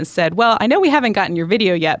contacted and said, well, I know we haven't gotten your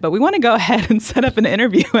video yet, but we want to go ahead and set up an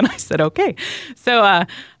interview. And I said, okay. So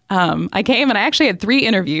I came, and I actually had 3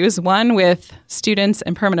 interviews, one with students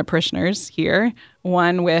and permanent parishioners here,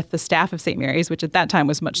 one with the staff of St. Mary's, which at that time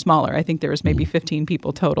was much smaller. I think there was maybe 15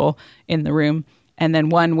 people total in the room. And then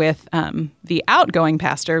one with the outgoing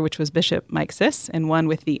pastor, which was Bishop Mike Siss, and one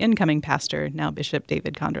with the incoming pastor, now Bishop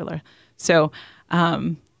David Konderler. So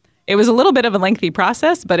it was a little bit of a lengthy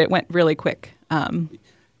process, but it went really quick.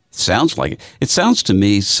 Sounds like it. It sounds to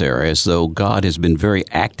me, Sarah, as though God has been very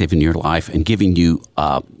active in your life and giving you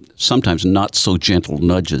sometimes not so gentle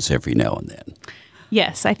nudges every now and then.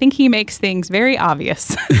 Yes, I think he makes things very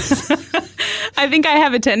obvious. I think I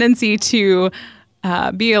have a tendency to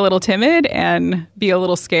be a little timid and be a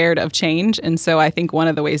little scared of change. And so I think one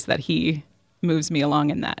of the ways that he moves me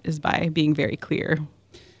along in that is by being very clear.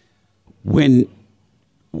 When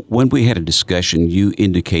we had a discussion, you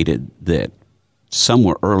indicated that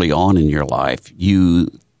somewhere early on in your life, you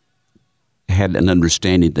had an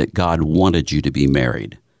understanding that God wanted you to be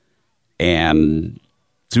married. And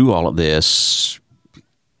through all of this,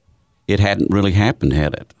 it hadn't really happened,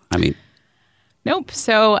 had it? I mean, nope.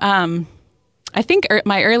 So I think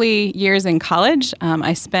my early years in college,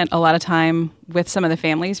 I spent a lot of time with some of the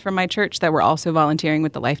families from my church that were also volunteering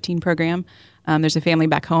with the Life Teen program. There's a family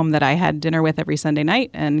back home that I had dinner with every Sunday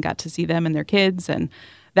night and got to see them and their kids. And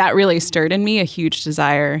that really stirred in me a huge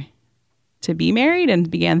desire to be married, and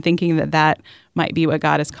began thinking that might be what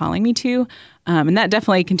God is calling me to. And that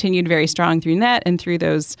definitely continued very strong through that and through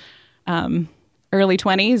those early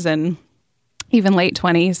 20s and even late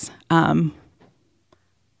 20s.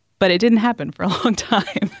 But it didn't happen for a long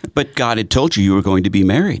time. But God had told you were going to be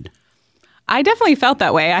married. I definitely felt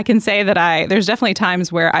that way. I can say that there's definitely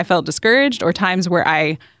times where I felt discouraged, or times where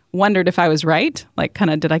I wondered if I was right, like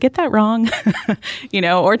kind of, did I get that wrong?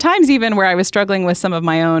 Or times even where I was struggling with some of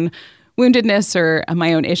my own woundedness or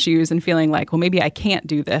my own issues and feeling like, well, maybe I can't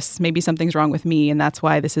do this. Maybe something's wrong with me, and that's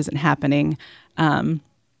why this isn't happening.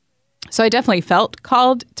 So I definitely felt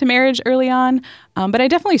called to marriage early on, but I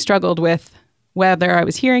definitely struggled with whether I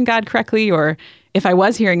was hearing God correctly, or if I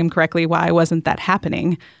was hearing him correctly, why wasn't that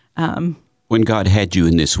happening? When God had you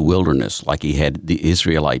in this wilderness, like he had the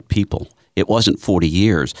Israelite people, it wasn't 40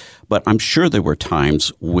 years, but I'm sure there were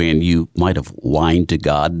times when you might have whined to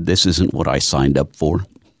God, this isn't what I signed up for.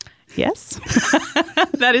 Yes,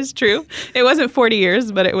 that is true. It wasn't 40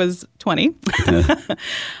 years, but it was 20.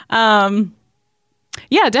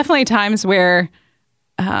 Yeah, definitely times where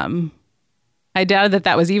I doubted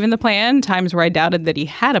that was even the plan, times where I doubted that he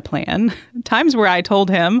had a plan, times where I told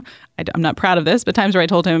him, I'm not proud of this, but times where I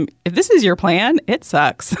told him, if this is your plan, it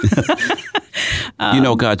sucks.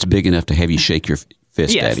 God's big enough to have you shake your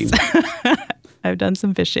fist at him. I've done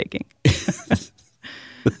some fist shaking.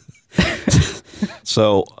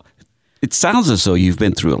 So it sounds as though you've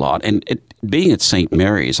been through a lot. And being at St.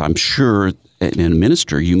 Mary's, I'm sure, in a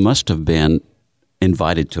minister, you must have been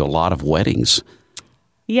invited to a lot of weddings.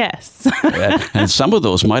 Yes. And some of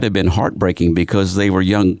those might have been heartbreaking because they were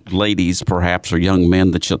young ladies, perhaps, or young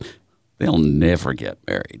men that they'll never get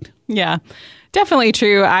married. Yeah, definitely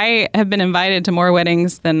true. I have been invited to more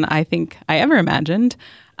weddings than I think I ever imagined.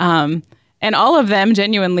 And all of them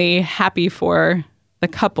genuinely happy for the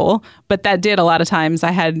couple. But that did a lot of times.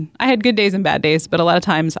 I had good days and bad days, but a lot of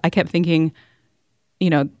times I kept thinking,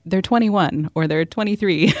 they're 21 or they're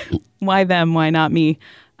 23. Why them? Why not me?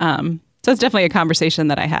 So it's definitely a conversation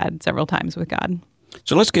that I had several times with God.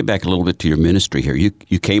 So let's get back a little bit to your ministry here. You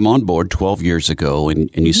came on board 12 years ago, and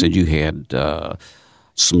you said you had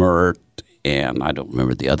SMIRT, and I don't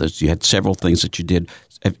remember the others. You had several things that you did.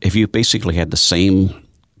 Have you basically had the same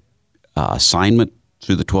assignment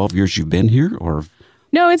through the 12 years you've been here, or?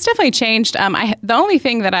 No, it's definitely changed. The only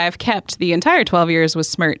thing that I've kept the entire 12 years was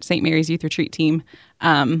SMIRT, St. Mary's Youth Retreat Team.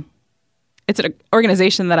 It's an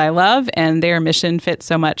organization that I love, and their mission fits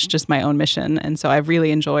so much just my own mission. And so I've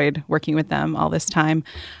really enjoyed working with them all this time.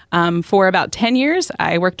 For about 10 years,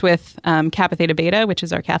 I worked with Kappa Theta Beta, which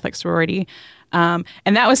is our Catholic sorority. And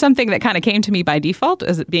that was something that kind of came to me by default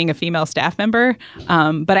as being a female staff member.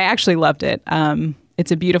 But I actually loved it.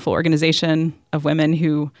 It's a beautiful organization of women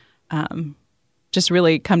who just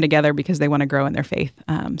really come together because they want to grow in their faith.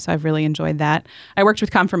 So I've really enjoyed that. I worked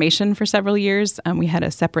with confirmation for several years. We had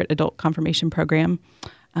a separate adult confirmation program,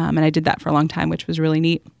 and I did that for a long time, which was really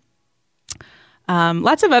neat.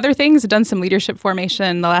 Lots of other things. I've done some leadership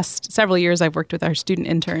formation. The last several years, I've worked with our student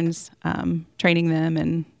interns, training them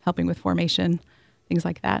and helping with formation, things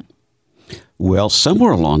like that. Well,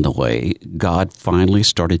 somewhere along the way, God finally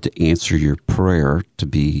started to answer your prayer to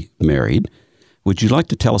be married. Would you like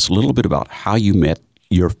to tell us a little bit about how you met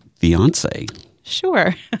your fiance?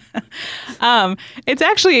 Sure. It's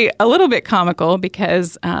actually a little bit comical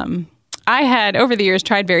because I had, over the years,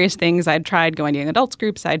 tried various things. I'd tried going to young adults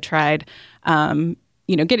groups. I'd tried,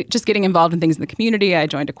 getting involved in things in the community. I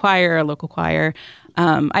joined a local choir.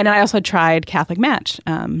 And I also tried Catholic Match,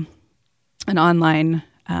 an online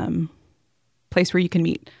place where you can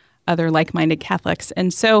meet other like-minded Catholics.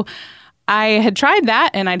 And so I had tried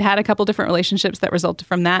that, and I'd had a couple different relationships that resulted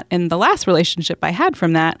from that. And the last relationship I had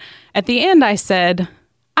from that, at the end I said,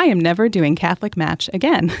 I am never doing Catholic Match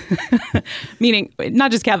again. Meaning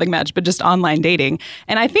not just Catholic Match, but just online dating.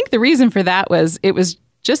 And I think the reason for that was it was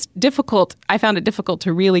just difficult. I found it difficult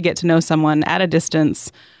to really get to know someone at a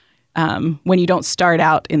distance when you don't start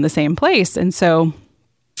out in the same place. And so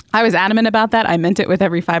I was adamant about that. I meant it with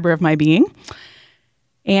every fiber of my being.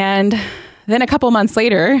 And then a couple months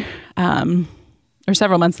later, or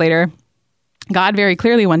several months later, God very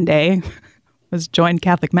clearly one day was joined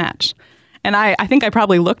Catholic Match. And I think I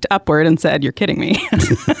probably looked upward and said, you're kidding me.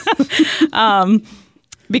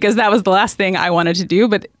 Because that was the last thing I wanted to do,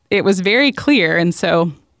 but it was very clear. And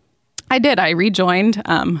so I did. I rejoined.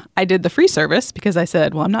 I did the free service because I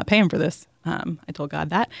said, well, I'm not paying for this. I told God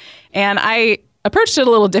that. And I approached it a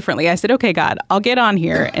little differently. I said, okay, God, I'll get on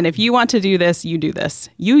here. And if you want to do this, you do this.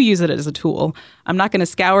 You use it as a tool. I'm not going to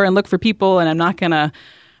scour and look for people, and I'm not going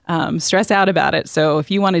to stress out about it. So if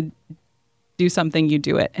you want to do something, you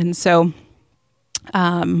do it. And so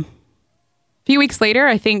a few weeks later,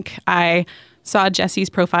 I think I saw Jesse's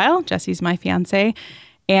profile. Jesse's my fiance.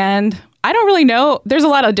 And I don't really know. There's a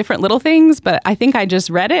lot of different little things, but I think I just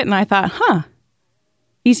read it and I thought,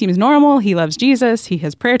 he seems normal. He loves Jesus. He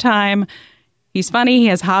has prayer time. He's funny. He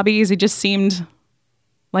has hobbies. He just seemed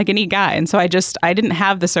like a neat guy. And so I didn't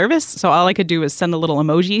have the service. So all I could do was send a little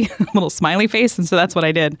emoji, a little smiley face. And so that's what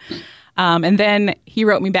I did. And then he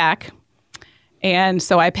wrote me back. And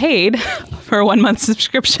so I paid for a 1 month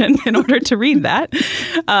subscription in order to read that.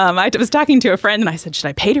 I was talking to a friend and I said, should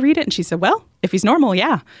I pay to read it? And she said, well, if he's normal,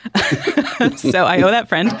 yeah. So I owe that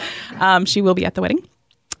friend. She will be at the wedding.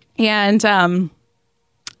 And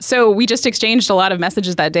so we just exchanged a lot of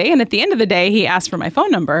messages that day. And at the end of the day, he asked for my phone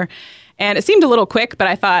number. And it seemed a little quick, but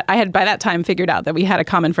I thought I had by that time figured out that we had a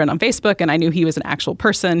common friend on Facebook, and I knew he was an actual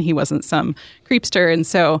person. He wasn't some creepster. And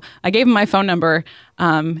so I gave him my phone number.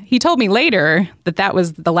 He told me later that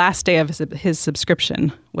was the last day of his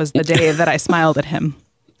subscription, was the day that I smiled at him.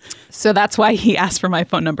 So that's why he asked for my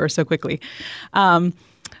phone number so quickly.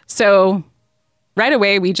 So right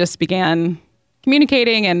away, we just began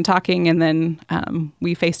communicating and talking, and then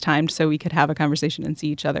we FaceTimed so we could have a conversation and see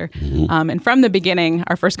each other. Mm-hmm. And from the beginning,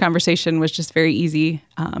 our first conversation was just very easy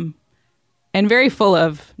and very full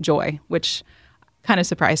of joy, which kind of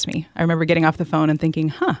surprised me. I remember getting off the phone and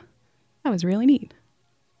thinking, that was really neat.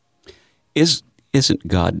 Isn't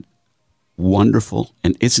God wonderful?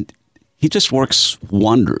 And he just works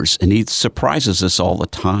wonders, and he surprises us all the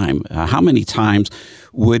time. How many times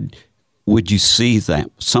would would you see that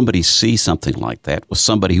somebody see something like that with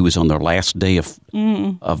somebody who was on their last day of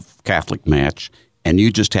Catholic Match, and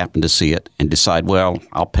you just happen to see it and decide, well,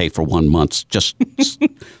 I'll pay for 1 month just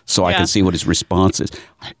so I can see what his response is.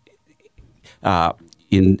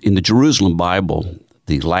 In the Jerusalem Bible,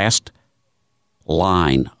 the last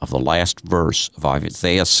line of the last verse of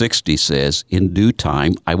Isaiah 60 says, "In due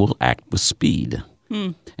time, I will act with speed."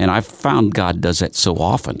 And I've found God does that so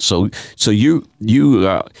often. So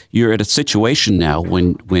you're at a situation now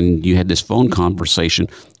when you had this phone conversation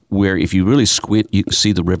where if you really squint, you can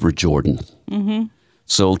see the River Jordan. Mm-hmm.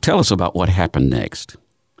 So tell us about what happened next.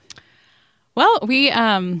 Well, we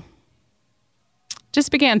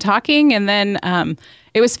just began talking, and then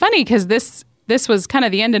it was funny because this was kind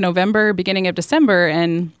of the end of November, beginning of December,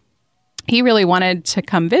 and he really wanted to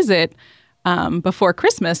come visit before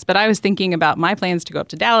Christmas, but I was thinking about my plans to go up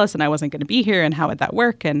to Dallas, and I wasn't going to be here, and how would that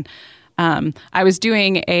work? And I was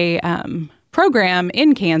doing a program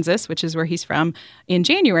in Kansas, which is where he's from, in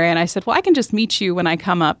January, and I said, well, I can just meet you when I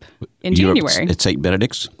come up in January. It's St.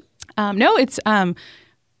 Benedict's? No, it's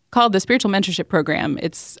called the Spiritual Mentorship Program.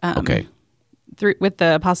 It's with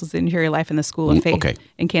the Apostles of the Interior Life and the School of Faith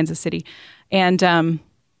in Kansas City. And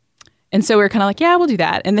so we were kind of like, yeah, we'll do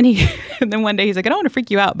that. And then one day he's like, I don't want to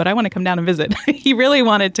freak you out, but I want to come down and visit. He really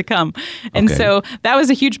wanted to come. And so that was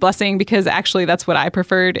a huge blessing because actually that's what I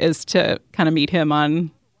preferred, is to kind of meet him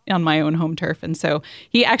on my own home turf. And so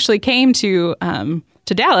he actually came to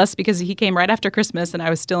Dallas because he came right after Christmas, and I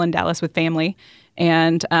was still in Dallas with family.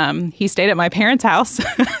 And he stayed at my parents' house.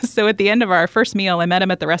 So at the end of our first meal, I met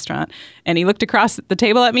him at the restaurant, and he looked across the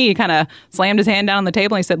table at me. He kind of slammed his hand down on the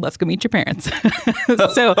table, and he said, "Let's go meet your parents."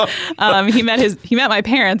 So he met my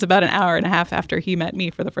parents about an hour and a half after he met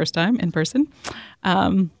me for the first time in person.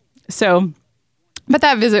 But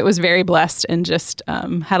that visit was very blessed, and just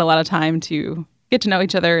had a lot of time to get to know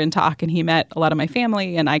each other and talk. And he met a lot of my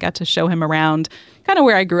family, and I got to show him around kind of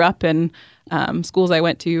where I grew up and schools I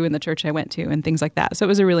went to and the church I went to and things like that. So it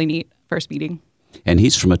was a really neat first meeting. And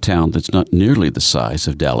he's from a town that's not nearly the size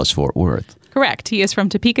of Dallas-Fort Worth. Correct. He is from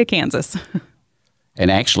Topeka, Kansas.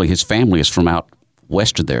 And actually his family is from out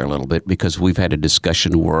west of there a little bit, because we've had a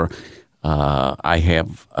discussion where I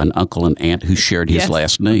have an uncle and aunt who shared his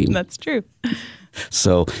last name. That's true.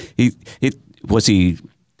 So was he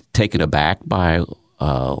taken aback by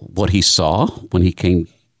what he saw when he came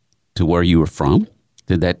to where you were from?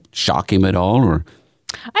 Did that shock him at all, or?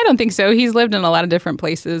 I don't think so. He's lived in a lot of different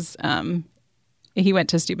places. He went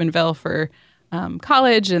to Steubenville for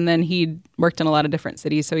college, and then he worked in a lot of different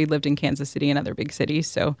cities. So he lived in Kansas City and other big cities.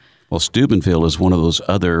 So, well, Steubenville is one of those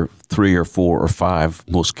other 3 or 4 or 5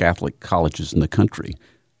 most Catholic colleges in the country,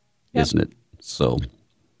 isn't it? So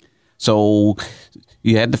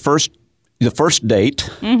you had the first date,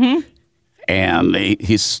 and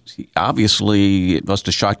he's obviously, it must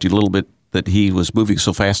have shocked you a little bit that he was moving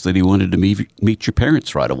so fast that he wanted to meet your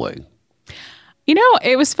parents right away. You know,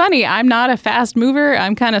 it was funny. I'm not a fast mover.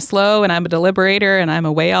 I'm kind of slow, and I'm a deliberator, and I'm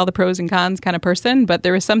a weigh all the pros and cons kind of person. But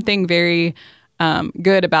there was something very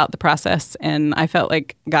good about the process, and I felt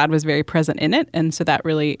like God was very present in it. And so that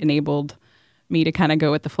really enabled me to kind of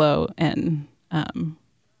go with the flow. And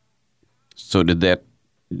so did that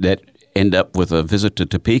end up with a visit to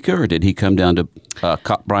Topeka, or did he come down to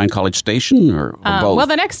Bryan College Station, or both? Well,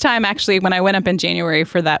 the next time, actually, when I went up in January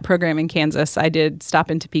for that program in Kansas, I did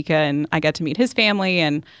stop in Topeka, and I got to meet his family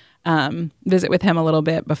and visit with him a little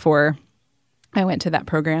bit before I went to that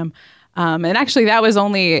program. And actually, that was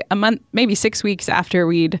only a month, maybe 6 weeks after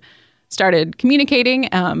we'd started communicating.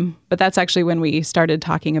 But that's actually when we started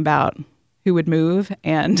talking about who would move,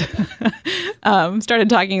 and started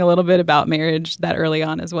talking a little bit about marriage that early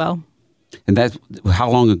on as well. And how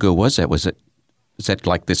long ago was that? Was that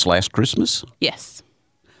like this last Christmas? Yes.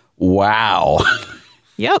 Wow.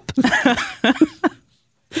 Yep.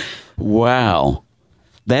 Wow.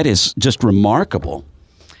 That is just remarkable.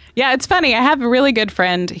 Yeah, it's funny. I have a really good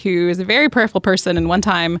friend who is a very prayerful person, and one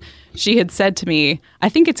time she had said to me, I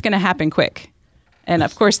think it's going to happen quick. And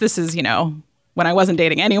of course, this is, when I wasn't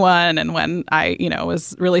dating anyone and when I,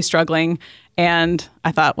 was really struggling. And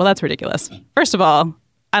I thought, well, that's ridiculous. First of all,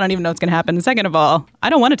 I don't even know what's going to happen. And second of all, I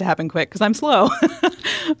don't want it to happen quick because I'm slow.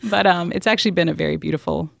 But it's actually been a very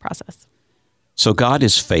beautiful process. So God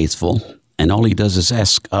is faithful, and all he does is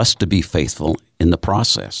ask us to be faithful in the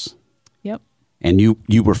process. Yep. And you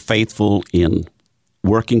were faithful in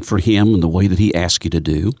working for him in the way that he asked you to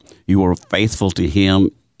do. You were faithful to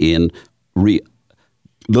him in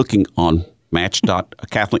looking on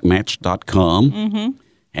CatholicMatch.com,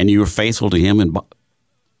 and you were faithful to him in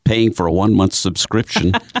paying for a 1-month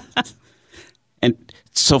subscription. And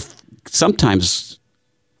so sometimes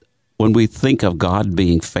when we think of God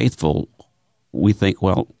being faithful, we think,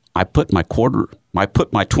 well, I put my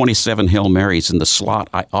 27 Hail Marys in the slot.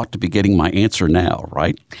 I ought to be getting my answer now,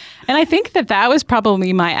 right? And I think that was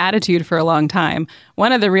probably my attitude for a long time.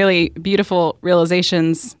 One of the really beautiful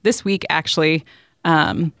realizations this week, actually,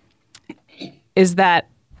 is that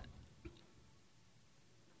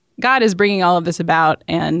God is bringing all of this about,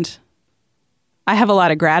 and I have a lot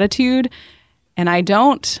of gratitude, and I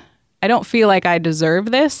don't feel like I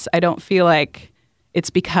deserve this. I don't feel like it's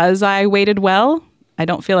because I waited well. I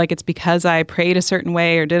don't feel like it's because I prayed a certain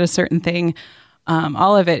way or did a certain thing.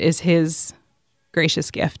 All of it is His gracious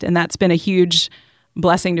gift, and that's been a huge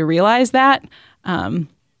blessing to realize that. I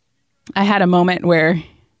had a moment where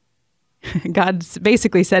God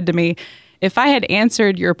basically said to me, if I had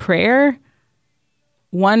answered your prayer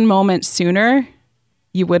one moment sooner,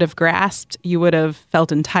 you would have grasped, you would have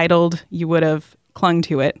felt entitled, you would have clung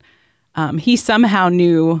to it. He somehow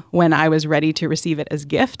knew when I was ready to receive it as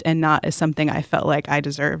gift and not as something I felt like I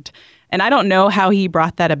deserved. And I don't know how He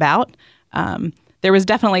brought that about. There was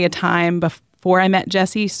definitely a time before I met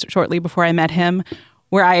Jesse, shortly before I met him,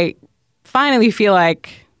 where I finally feel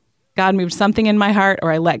like God moved something in my heart,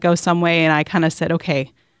 or I let go some way, and I kind of said,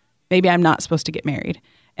 okay, maybe I'm not supposed to get married.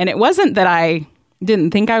 And it wasn't that I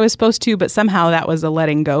didn't think I was supposed to, but somehow that was a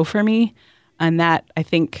letting go for me. And that, I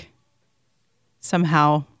think,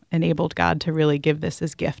 somehow enabled God to really give this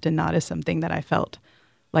as gift and not as something that I felt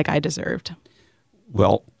like I deserved.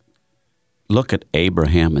 Well, look at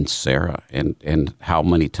Abraham and Sarah and how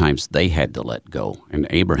many times they had to let go. And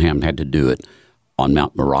Abraham had to do it on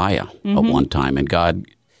Mount Moriah at one time. And God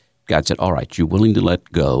said, all right, you're willing to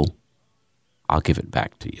let go. I'll give it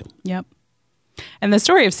back to you. Yep. And the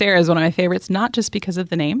story of Sarah is one of my favorites, not just because of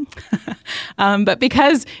the name, but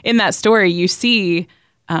because in that story you see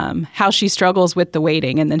how she struggles with the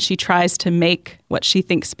waiting, and then she tries to make what she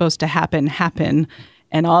thinks supposed to happen,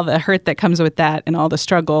 and all the hurt that comes with that, and all the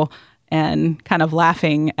struggle, and kind of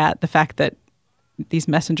laughing at the fact that these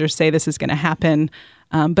messengers say this is going to happen.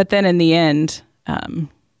 But then in the end,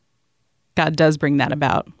 God does bring that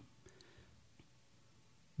about.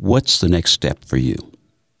 What's the next step for you?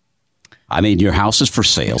 I mean, your house is for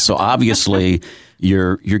sale, so obviously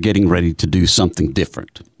you're getting ready to do something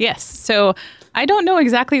different. Yes. So I don't know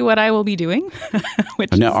exactly what I will be doing.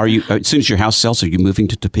 Now, are you? As soon as your house sells, are you moving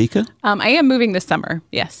to Topeka? I am moving this summer.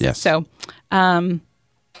 Yes. Yes. So when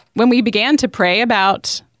we began to pray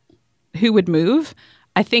about who would move,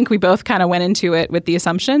 I think we both kind of went into it with the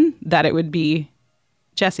assumption that it would be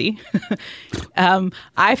Jesse.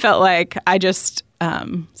 I felt like I just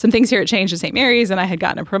some things here at Change at St. Mary's, and I had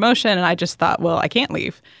gotten a promotion, and I just thought, well, I can't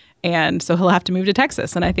leave. And so he'll have to move to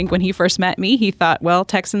Texas. And I think when he first met me, he thought, well,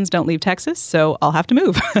 Texans don't leave Texas, so I'll have to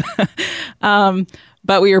move.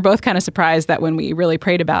 But we were both kind of surprised that when we really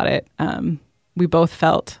prayed about it, we both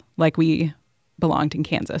felt like we belonged in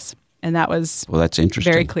Kansas. And that was that's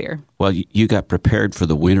interesting. Very clear. Well, you got prepared for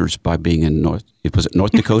the winters by being in North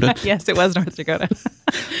Dakota? Yes, it was North Dakota.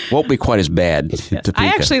 Won't be quite as bad. Yes. I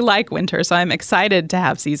actually like winter, so I'm excited to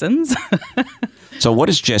have seasons. So what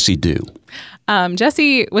does Jesse do?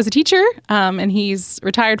 Jesse was a teacher, and he's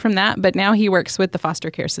retired from that, but now he works with the foster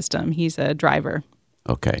care system. He's a driver.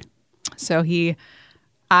 Okay. So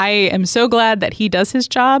I am so glad that he does his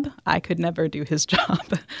job. I could never do his job.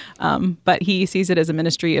 But he sees it as a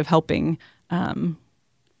ministry of helping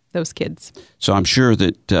those kids. So I'm sure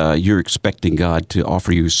that you're expecting God to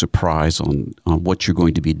offer you a surprise on what you're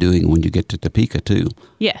going to be doing when you get to Topeka, too.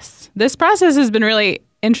 Yes. This process has been really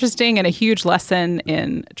interesting and a huge lesson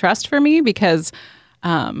in trust for me because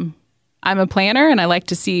I'm a planner and I like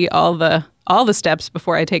to see all the steps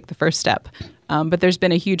before I take the first step. But there's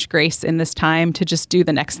been a huge grace in this time to just do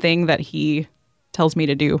the next thing that he tells me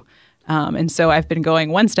to do. And so I've been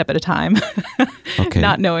going one step at a time,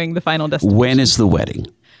 not knowing the final destination. When is the wedding?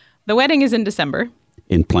 The wedding is in December.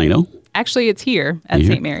 In Plano? Actually, it's here at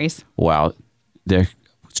St. Mary's. Wow.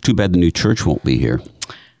 It's too bad the new church won't be here.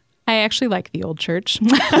 I actually like the old church.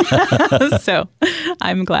 So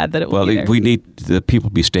I'm glad that it will be there. Well, we need the people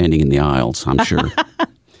to be standing in the aisles, I'm sure.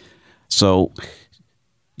 So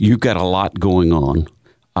you've got a lot going on.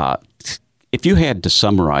 If you had to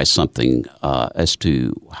summarize something as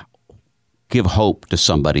to give hope to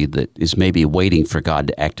somebody that is maybe waiting for God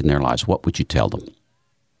to act in their lives, what would you tell them?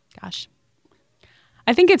 Gosh.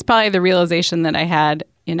 I think it's probably the realization that I had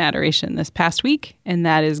in adoration this past week, and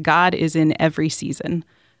that is God is in every season.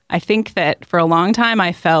 I think that for a long time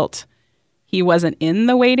I felt he wasn't in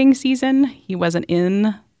the waiting season. He wasn't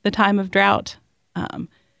in the time of drought.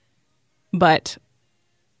 But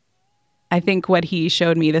I think what he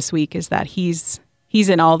showed me this week is that he's he's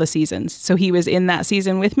in all the seasons. So he was in that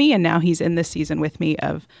season with me, and now he's in this season with me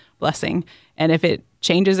of blessing. And if it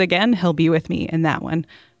changes again, he'll be with me in that one.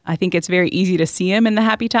 I think it's very easy to see him in the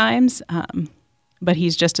happy times, but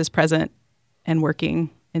he's just as present and working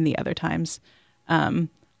in the other times.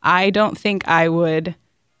 I don't think I would,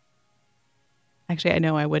 actually, I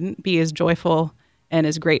know I wouldn't be as joyful and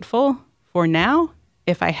as grateful for now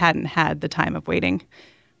if I hadn't had the time of waiting,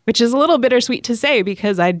 which is a little bittersweet to say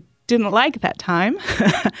because I didn't like that time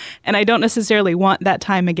and I don't necessarily want that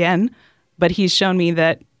time again, but he's shown me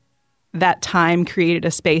that that time created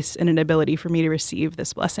a space and an ability for me to receive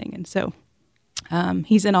this blessing. And so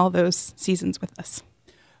he's in all those seasons with us.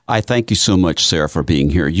 I thank you so much, Sarah, for being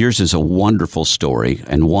here. Yours is a wonderful story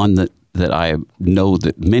and one that I know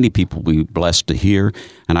that many people will be blessed to hear.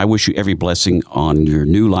 And I wish you every blessing on your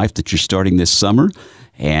new life that you're starting this summer.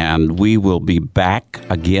 And we will be back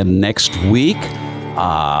again next week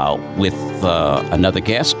with another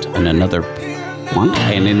guest and another one.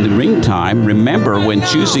 And in the meantime, remember, when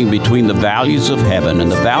choosing between the values of heaven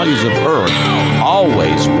and the values of earth,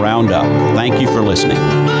 always round up. Thank you for listening.